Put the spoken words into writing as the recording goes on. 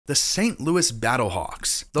The St. Louis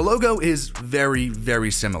BattleHawks. The logo is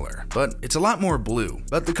very similar, but it's a lot more blue,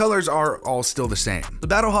 but the colors are all still the same. The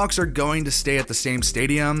BattleHawks are going to stay at the same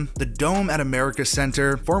stadium, the Dome at America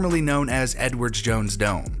Center, formerly known as Edwards Jones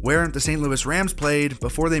Dome, where the St. Louis Rams played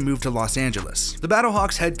before they moved to Los Angeles. The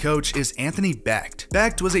BattleHawks head coach is Anthony Becht.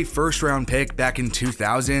 Becht was a first-round pick back in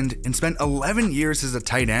 2000 and spent 11 years as a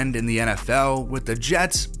tight end in the NFL with the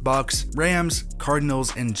Jets, Bucks, Rams,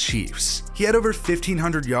 Cardinals, and Chiefs. He had over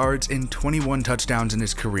 1,500 yards and 21 touchdowns in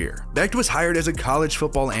his career. Becht was hired as a college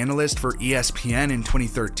football analyst for ESPN in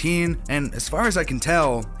 2013, and as far as I can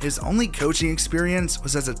tell, his only coaching experience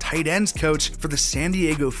was as a tight ends coach for the San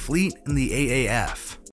Diego Fleet in the AAF.